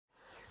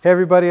Hey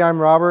everybody, I'm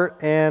Robert,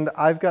 and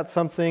I've got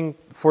something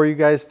for you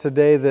guys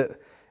today that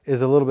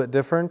is a little bit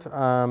different,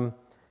 and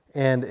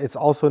it's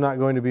also not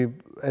going to be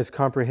as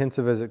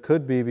comprehensive as it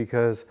could be,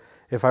 because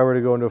if I were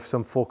to go into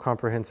some full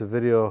comprehensive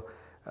video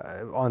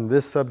on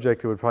this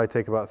subject, it would probably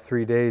take about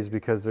 3 days,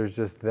 because there's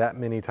just that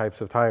many types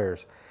of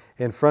tires.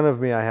 In front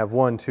of me I have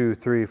 1, 2,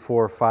 3,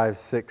 4, 5,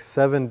 6,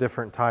 7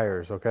 different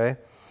tires, okay?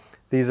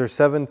 These are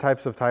 7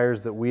 types of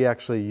tires that we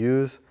actually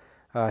use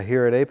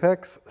here at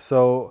Apex.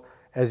 So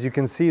as you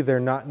can see, they're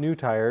not new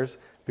tires,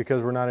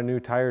 because we're not a new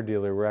tire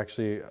dealer. We're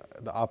actually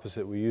the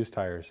opposite. We use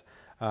tires.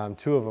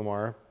 2 of them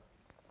are.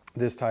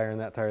 This tire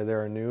and that tire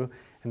there are new,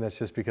 and that's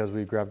just because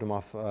we grabbed them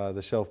off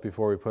the shelf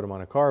before we put them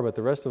on a car. But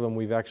the rest of them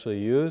we've actually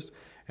used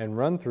and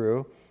run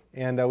through,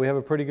 and we have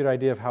a pretty good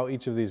idea of how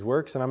each of these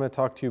works. And I'm going to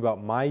talk to you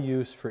about my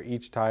use for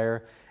each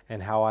tire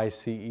and how I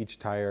see each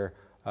tire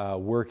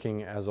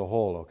working as a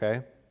whole,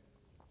 okay?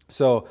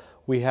 So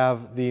we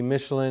have the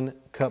Michelin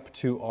Cup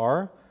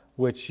 2R,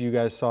 which you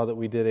guys saw that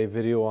we did a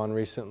video on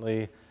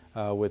recently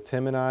with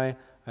Tim and I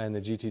and the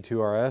GT2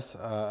 RS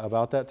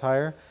about that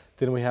tire.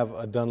 Then we have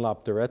a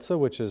Dunlop Direzza,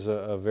 which is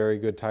a very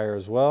good tire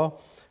as well.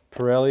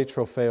 Pirelli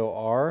Trofeo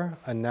R,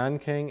 a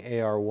Nankang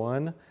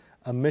AR1,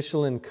 a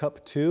Michelin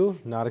Cup 2,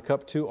 not a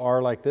Cup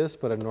 2R like this,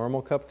 but a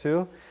normal Cup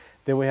 2.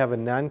 Then we have a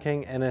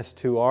Nankang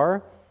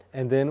NS2R,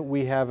 and then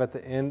we have at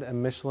the end a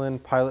Michelin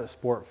Pilot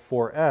Sport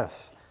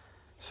 4S.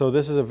 So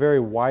this is a very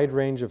wide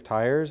range of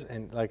tires,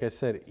 and like I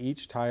said,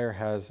 each tire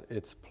has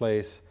its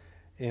place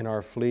in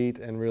our fleet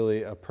and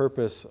really a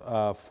purpose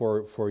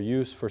for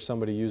use for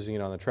somebody using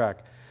it on the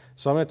track.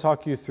 So I'm going to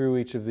talk you through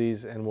each of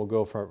these, and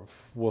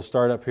we'll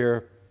start up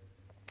here.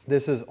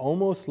 This is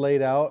almost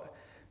laid out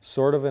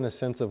sort of in a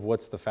sense of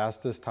what's the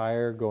fastest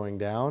tire going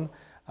down.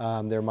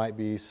 There might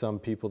be some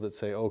people that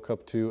say, oh,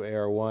 Cup 2,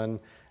 AR1,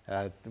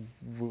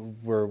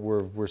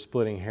 we're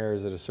splitting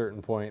hairs at a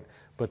certain point,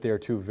 but they are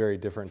 2 very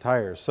different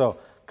tires. So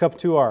Cup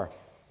 2R,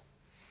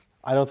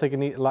 I don't think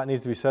a lot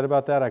needs to be said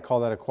about that. I call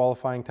that a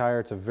qualifying tire.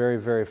 It's a very,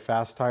 very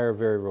fast tire,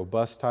 very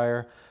robust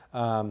tire,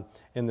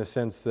 in the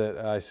sense that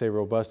I say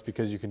robust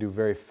because you can do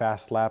very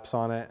fast laps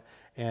on it,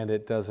 and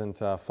it doesn't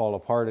fall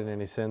apart in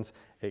any sense.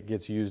 It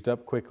gets used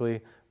up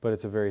quickly, but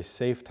it's a very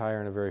safe tire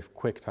and a very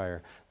quick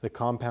tire. The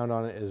compound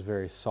on it is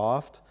very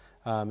soft.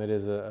 It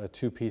is a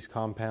 2-piece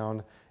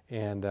compound,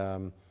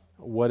 and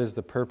what is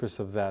the purpose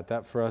of that?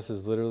 That for us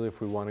is literally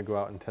if we want to go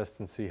out and test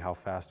and see how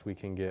fast we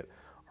can get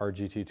our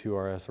GT2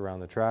 RS around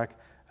the track.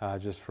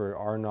 Just for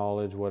our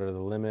knowledge, what are the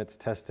limits,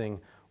 testing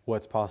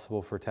what's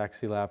possible for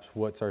taxi laps,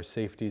 what's our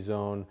safety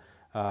zone,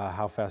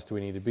 how fast do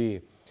we need to be.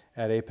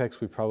 At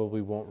Apex, we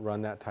probably won't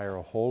run that tire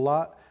a whole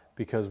lot,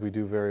 because we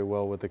do very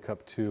well with the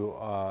Cup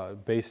 2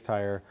 base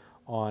tire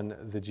on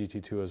the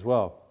GT2 as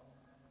well.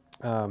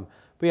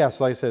 But yeah,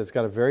 so like I said, it's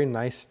got a very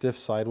nice stiff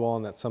sidewall,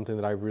 and that's something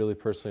that I really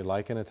personally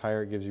like in a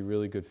tire. It gives you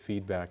really good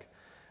feedback.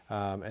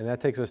 And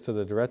that takes us to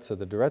the Direzza.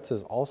 The Direzza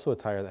is also a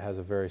tire that has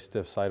a very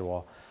stiff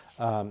sidewall.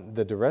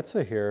 The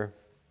Direzza here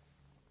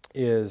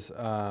is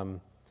a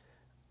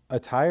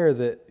tire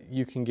that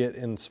you can get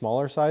in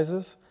smaller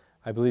sizes.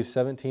 I believe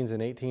 17s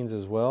and 18s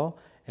as well.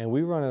 And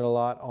we run it a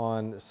lot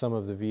on some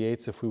of the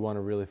V8s if we want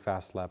a really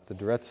fast lap. The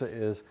Direzza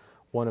is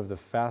one of the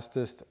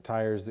fastest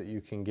tires that you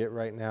can get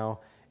right now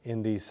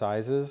in these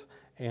sizes.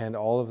 And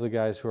all of the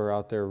guys who are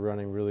out there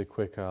running really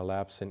quick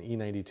laps in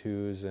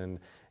E92s and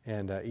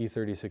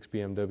E36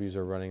 BMWs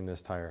are running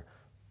this tire.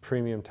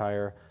 Premium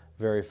tire,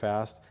 very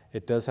fast.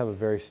 It does have a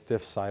very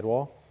stiff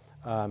sidewall.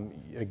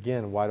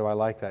 Again, why do I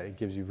like that? It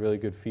gives you really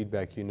good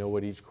feedback. You know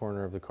what each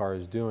corner of the car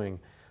is doing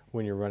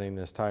when you're running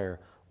this tire.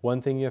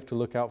 One thing you have to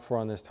look out for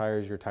on this tire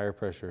is your tire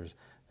pressures.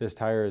 This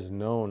tire is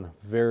known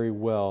very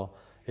well.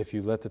 If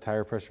you let the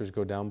tire pressures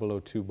go down below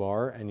 2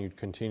 bar and you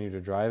continue to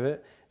drive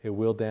it, it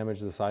will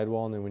damage the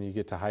sidewall, and then when you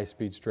get to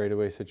high-speed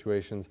straightaway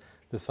situations,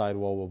 the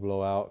sidewall will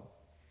blow out,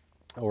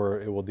 or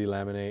it will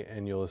delaminate,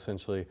 and you'll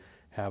essentially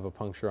have a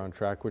puncture on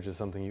track, which is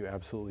something you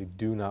absolutely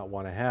do not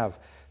want to have.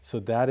 So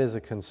that is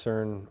a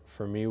concern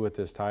for me with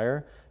this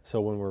tire.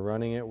 So when we're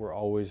running it, we're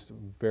always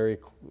very,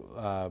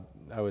 I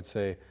would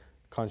say,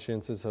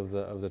 conscientious of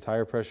the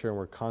tire pressure, and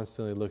we're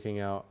constantly looking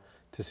out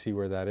to see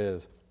where that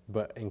is.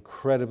 But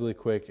incredibly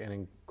quick and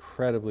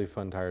incredibly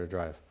fun tire to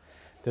drive.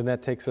 Then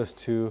that takes us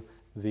to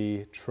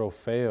the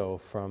Trofeo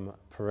from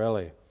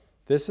Pirelli.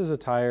 This is a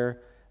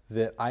tire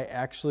that I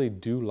actually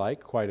do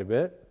like quite a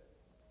bit.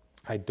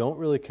 I don't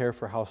really care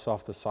for how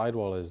soft the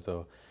sidewall is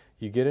though.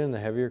 You get in the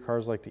heavier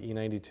cars like the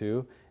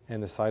E92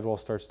 and the sidewall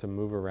starts to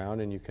move around,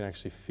 and you can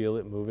actually feel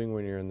it moving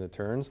when you're in the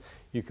turns.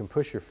 You can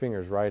push your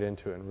fingers right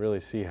into it and really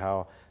see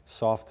how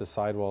soft the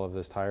sidewall of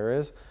this tire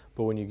is.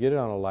 But when you get it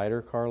on a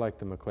lighter car like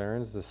the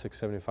McLarens, the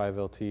 675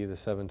 LT, the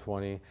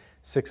 720,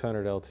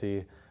 600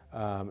 LT,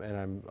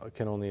 and I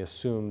can only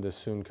assume the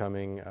soon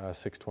coming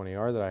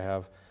 620R that I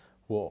have,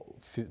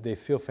 they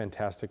feel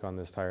fantastic on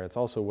this tire. It's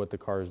also what the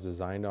car is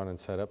designed on and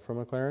set up for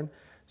McLaren.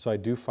 So I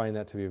do find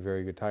that to be a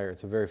very good tire.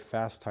 It's a very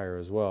fast tire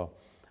as well,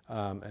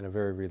 and a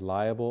very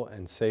reliable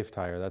and safe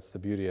tire. That's the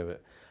beauty of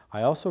it.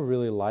 I also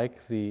really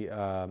like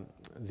the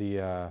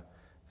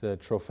the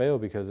Trofeo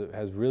because it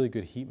has really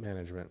good heat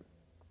management.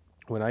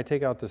 When I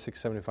take out the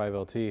 675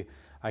 LT,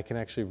 I can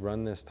actually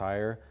run this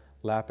tire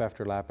lap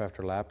after lap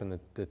after lap, and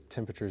the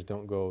temperatures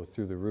don't go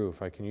through the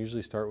roof. I can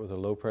usually start with a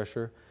low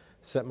pressure,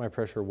 set my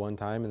pressure one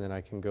time, and then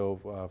I can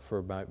go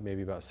for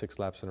maybe about 6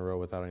 laps in a row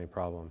without any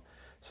problem.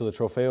 So the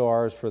Trofeo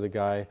R is for the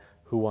guy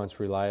who wants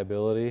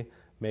reliability,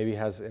 maybe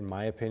has, in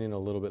my opinion, a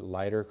little bit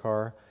lighter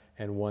car,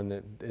 and one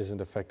that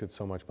isn't affected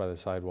so much by the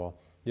sidewall.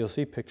 You'll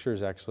see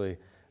pictures actually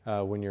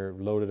when you're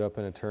loaded up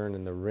in a turn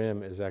and the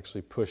rim is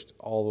actually pushed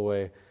all the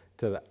way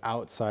to the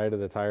outside of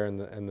the tire, and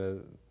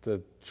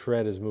the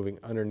tread is moving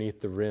underneath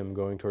the rim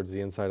going towards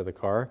the inside of the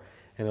car,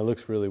 and it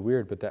looks really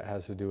weird, but that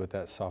has to do with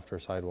that softer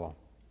sidewall.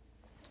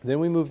 Then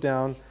we move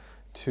down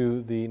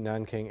to the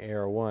Nürburgring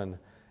AR1,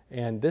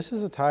 and this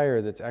is a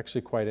tire that's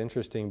actually quite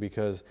interesting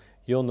because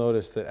you'll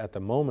notice that at the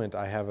moment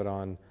I have it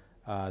on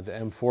the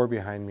M4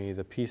 behind me,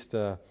 the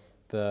Pista,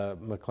 the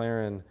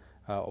McLaren,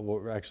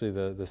 actually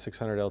the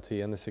 600 LT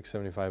and the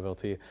 675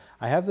 LT.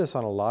 I have this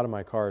on a lot of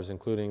my cars,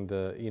 including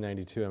the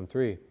E92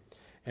 M3.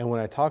 And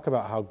when I talk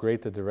about how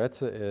great the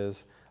Direzza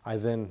is, I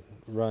then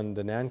run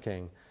the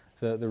Nürburgring.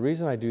 The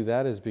reason I do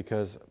that is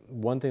because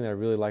one thing that I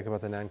really like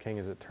about the Nürburgring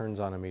is it turns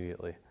on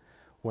immediately.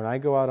 When I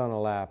go out on a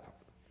lap,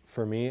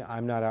 for me,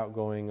 I'm not out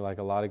going like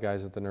a lot of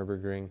guys at the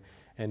Nürburgring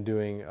and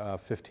doing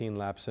 15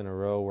 laps in a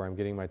row where I'm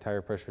getting my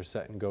tire pressure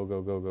set and go,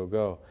 go, go, go,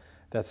 go.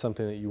 That's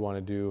something that you want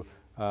to do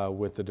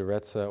with the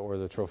Direzza or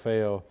the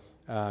Trofeo.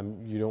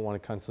 You don't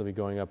want to constantly be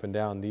going up and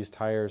down. These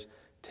tires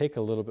take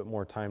a little bit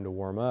more time to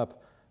warm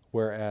up,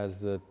 whereas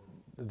the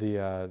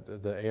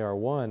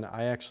AR1,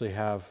 I actually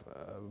have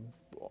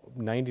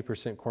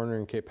 90%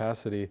 cornering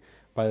capacity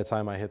by the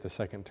time I hit the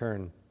second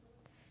turn.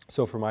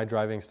 So for my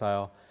driving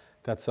style,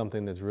 that's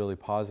something that's really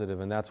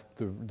positive, and that's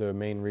the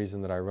main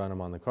reason that I run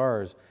them on the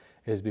cars,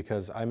 is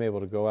because I'm able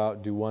to go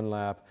out, do one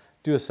lap,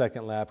 do a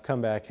second lap,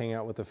 come back, hang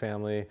out with the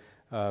family,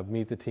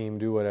 meet the team,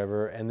 do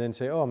whatever, and then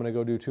say, oh, I'm going to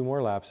go do 2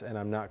 more laps, and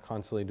I'm not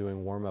constantly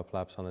doing warm-up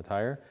laps on the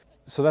tire.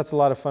 So that's a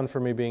lot of fun for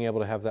me, being able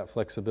to have that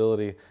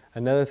flexibility.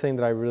 Another thing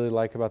that I really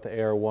like about the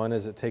AR1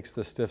 is it takes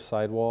the stiff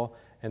sidewall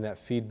and that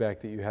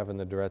feedback that you have in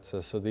the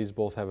Direzza. So these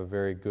both have a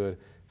very good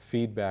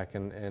feedback,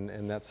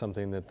 and that's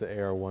something that the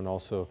AR1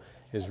 also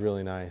is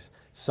really nice.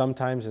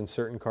 Sometimes in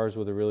certain cars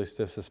with a really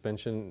stiff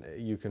suspension,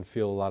 you can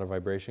feel a lot of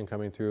vibration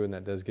coming through, and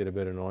that does get a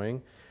bit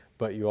annoying,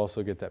 but you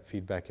also get that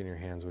feedback in your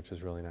hands, which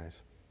is really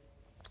nice.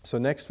 So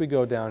next we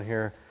go down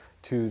here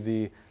to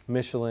the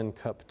Michelin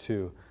Cup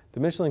 2. The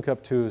Michelin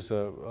Cup 2 is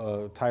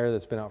a tire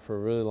that's been out for a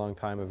really long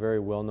time, a very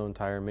well-known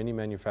tire. Many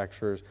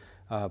manufacturers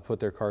put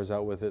their cars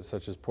out with it,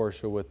 such as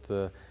Porsche with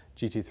the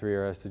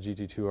GT3 RS, the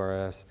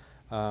GT2 RS.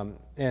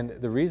 And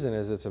the reason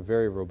is it's a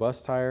very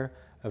robust tire,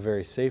 a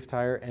very safe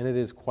tire, and it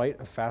is quite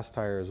a fast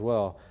tire as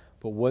well.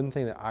 But one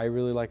thing that I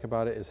really like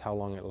about it is how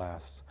long it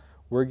lasts.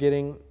 We're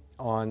getting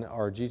on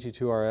our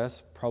GT2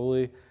 RS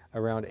probably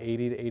around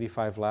 80 to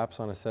 85 laps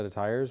on a set of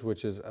tires,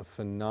 which is a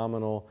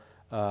phenomenal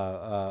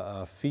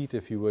feat,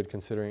 if you would,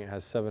 considering it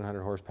has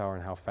 700 horsepower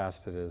and how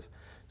fast it is.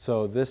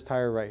 So this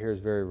tire right here is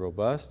very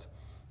robust.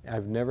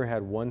 I've never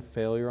had one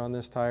failure on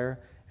this tire,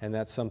 and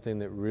that's something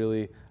that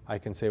really I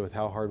can say with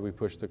how hard we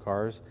push the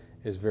cars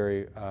is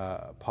very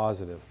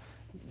positive.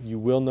 You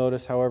will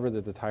notice, however,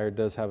 that the tire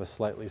does have a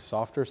slightly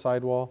softer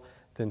sidewall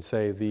than,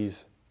 say,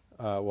 these,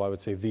 well, I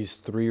would say these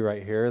 3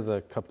 right here,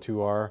 the Cup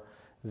 2R,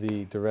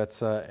 the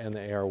Direzza, and the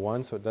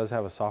AR1, so it does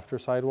have a softer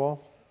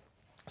sidewall.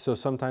 So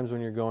sometimes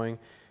when you're going,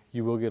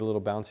 you will get a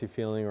little bouncy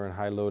feeling, or in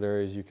high load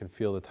areas you can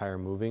feel the tire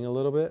moving a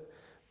little bit,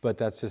 but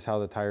that's just how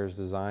the tire is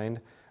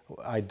designed.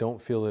 I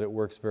don't feel that it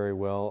works very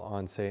well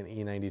on, say, an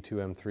E92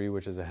 M3,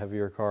 which is a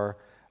heavier car,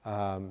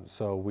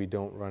 so we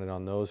don't run it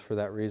on those for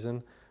that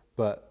reason.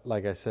 But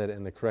like I said,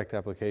 in the correct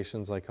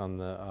applications, like on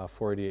the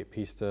 488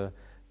 Pista,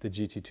 the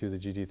GT2, the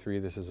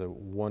GT3, this is a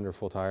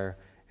wonderful tire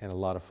and a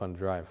lot of fun to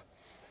drive.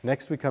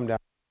 Next we come down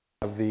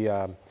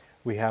to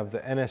we have the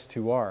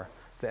NS2R.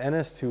 The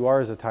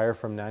NS2R is a tire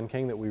from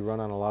Nürburgring that we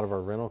run on a lot of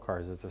our rental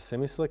cars. It's a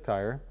semi-slick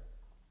tire,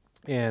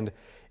 and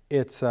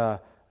it's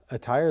a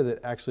tire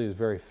that actually is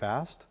very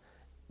fast,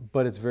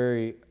 but it's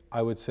very,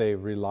 I would say,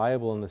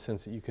 reliable in the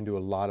sense that you can do a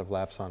lot of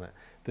laps on it.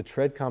 The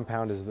tread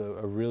compound is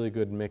a really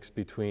good mix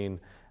between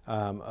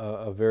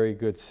a very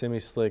good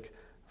semi-slick,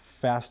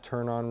 fast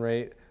turn-on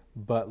rate,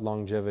 but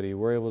longevity.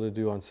 We're able to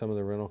do on some of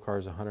the rental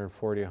cars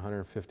 140,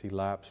 150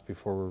 laps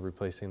before we're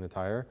replacing the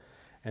tire,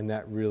 and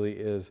that really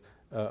is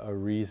a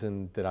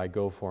reason that I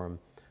go for them.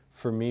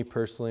 For me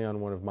personally, on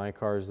one of my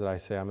cars that I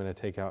say I'm going to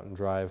take out and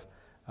drive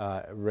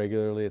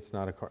regularly, it's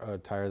not a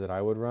tire that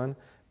I would run,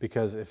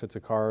 because if it's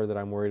a car that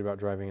I'm worried about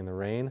driving in the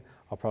rain,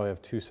 I'll probably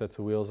have 2 sets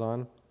of wheels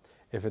on.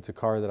 If it's a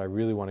car that I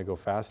really want to go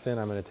fast in,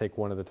 I'm going to take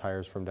one of the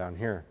tires from down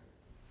here.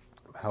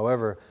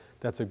 However,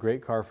 that's a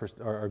great car for,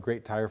 or a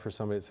great tire for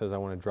somebody that says, I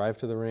want to drive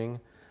to the ring,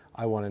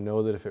 I want to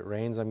know that if it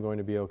rains I'm going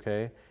to be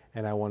okay,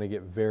 and I want to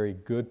get very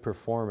good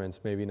performance,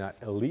 maybe not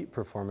elite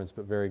performance,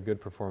 but very good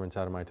performance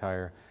out of my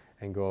tire.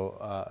 and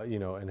go, you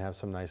know, and have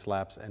some nice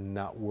laps and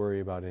not worry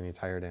about any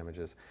tire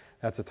damages.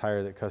 That's a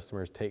tire that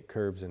customers take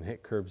curbs and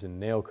hit curbs and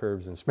nail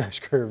curbs and smash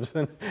curbs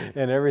and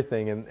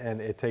everything,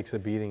 and it takes a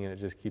beating and it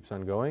just keeps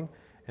on going.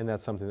 And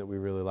that's something that we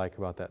really like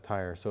about that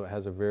tire. So it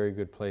has a very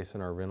good place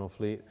in our rental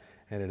fleet,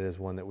 and it is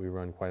one that we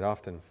run quite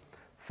often.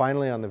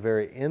 Finally, on the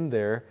very end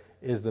there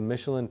is the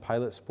Michelin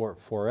Pilot Sport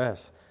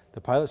 4S.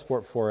 The Pilot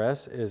Sport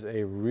 4S is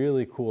a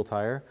really cool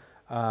tire.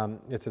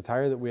 It's a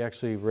tire that we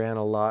actually ran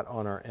a lot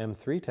on our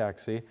M3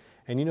 taxi.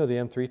 And you know the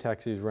M3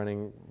 taxi is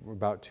running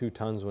about 2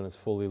 tons when it's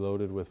fully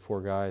loaded with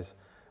 4 guys.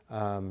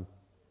 And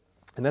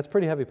that's a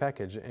pretty heavy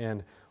package.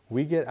 And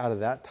we get out of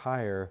that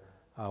tire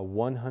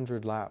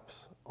 100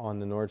 laps on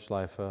the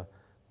Nordschleife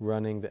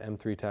running the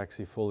M3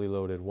 taxi fully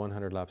loaded,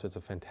 100 laps. It's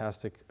a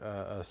fantastic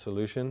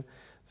solution.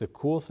 The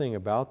cool thing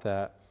about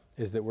that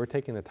is that we're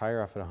taking the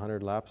tire off at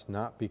 100 laps,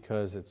 not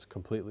because it's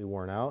completely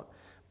worn out,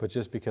 but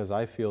just because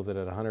I feel that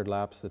at 100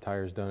 laps the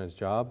tire's done its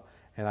job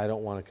and I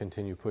don't want to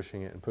continue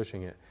pushing it and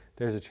pushing it.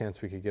 There's a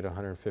chance we could get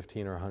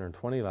 115 or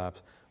 120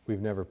 laps.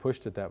 We've never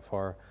pushed it that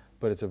far,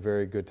 but it's a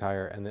very good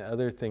tire. And the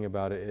other thing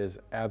about it is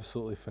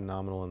absolutely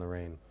phenomenal in the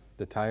rain.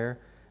 The tire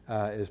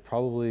is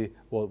probably,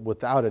 well,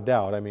 without a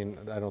doubt, I mean,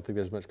 I don't think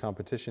there's much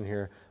competition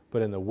here,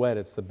 but in the wet,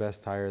 it's the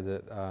best tire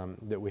that,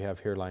 that we have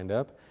here lined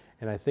up.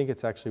 And I think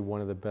it's actually one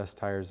of the best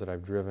tires that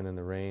I've driven in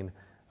the rain.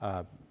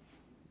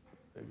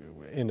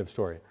 End of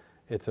story.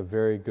 It's a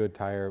very good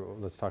tire.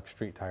 Let's talk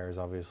street tires,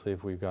 obviously.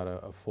 If we've got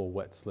a full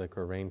wet slick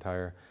or rain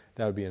tire,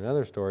 that would be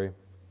another story.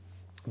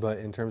 But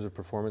in terms of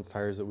performance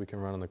tires that we can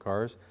run on the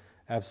cars,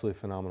 absolutely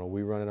phenomenal.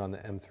 We run it on the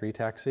M3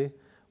 taxi.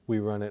 We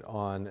run it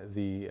on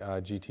the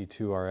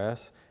GT2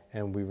 RS,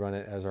 and we run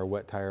it as our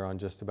wet tire on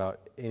just about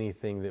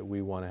anything that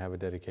we want to have a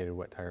dedicated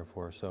wet tire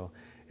for. So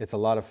it's a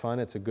lot of fun.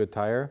 It's a good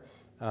tire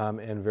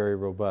and very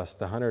robust.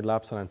 The 100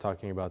 laps that I'm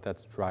talking about,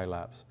 that's dry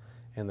laps.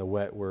 In the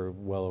wet, we're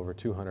well over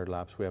 200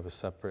 laps. We have a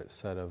separate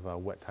set of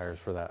wet tires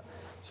for that.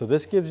 So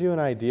this gives you an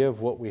idea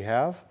of what we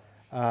have.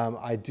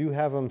 I do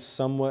have them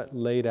somewhat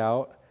laid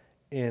out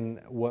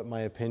in what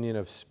my opinion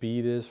of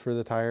speed is for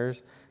the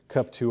tires.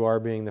 Cup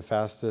 2R being the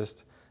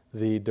fastest,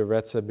 the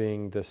Direzza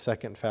being the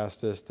second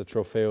fastest, the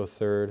Trofeo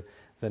third,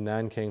 the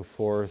Nankang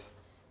fourth,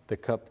 the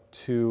Cup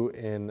 2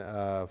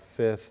 in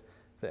fifth,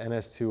 the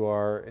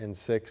NS2R in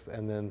sixth,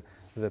 and then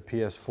the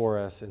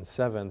PS4S in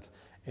seventh.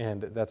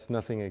 And that's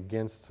nothing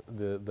against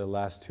the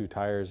last 2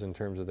 tires in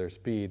terms of their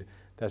speed.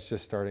 That's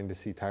just starting to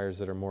see tires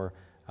that are more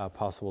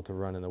possible to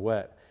run in the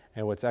wet.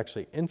 And what's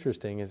actually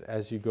interesting is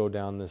as you go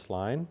down this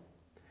line,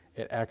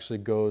 it actually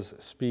goes,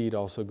 speed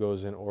also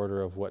goes in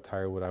order of what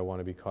tire would I want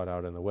to be caught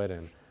out in the wet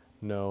in.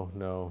 No,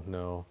 no,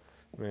 no,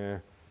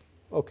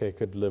 okay,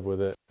 could live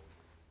with it.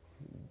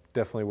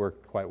 Definitely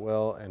worked quite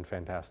well and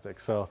fantastic.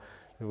 So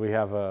we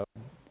have a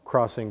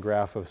crossing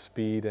graph of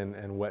speed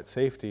and wet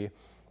safety,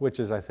 which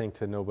is, I think,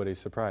 to nobody's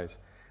surprise.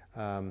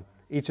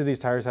 Each of these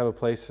tires have a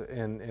place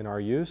in our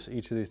use.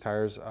 Each of these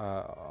tires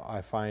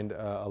I find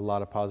a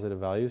lot of positive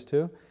values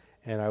to,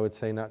 and I would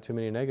say not too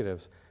many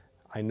negatives.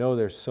 I know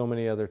there's so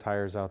many other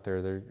tires out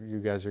there. You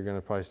guys are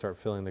gonna probably start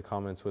filling the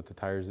comments with the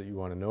tires that you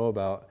wanna know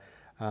about,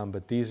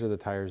 but these are the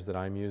tires that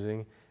I'm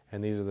using,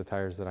 and these are the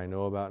tires that I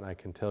know about, and I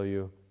can tell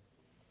you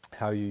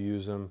how you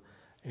use them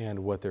and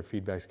what their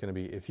feedback's gonna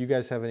be. If you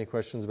guys have any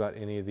questions about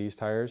any of these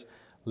tires,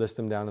 list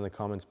them down in the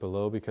comments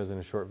below, because in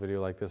a short video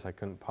like this, I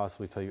couldn't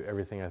possibly tell you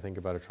everything I think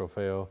about a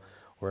Trofeo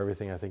or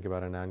everything I think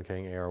about a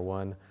Nankang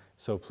AR1.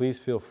 So please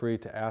feel free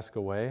to ask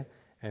away,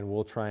 and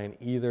we'll try and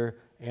either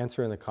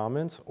answer in the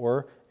comments,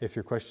 or if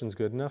your question's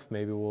good enough,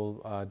 maybe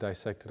we'll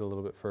dissect it a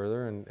little bit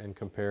further and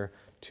compare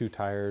 2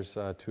 tires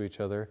to each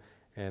other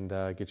and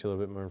get you a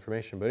little bit more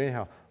information. But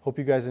anyhow, hope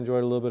you guys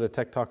enjoyed a little bit of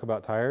tech talk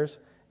about tires,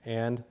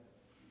 and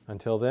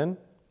until then,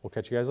 we'll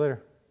catch you guys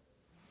later.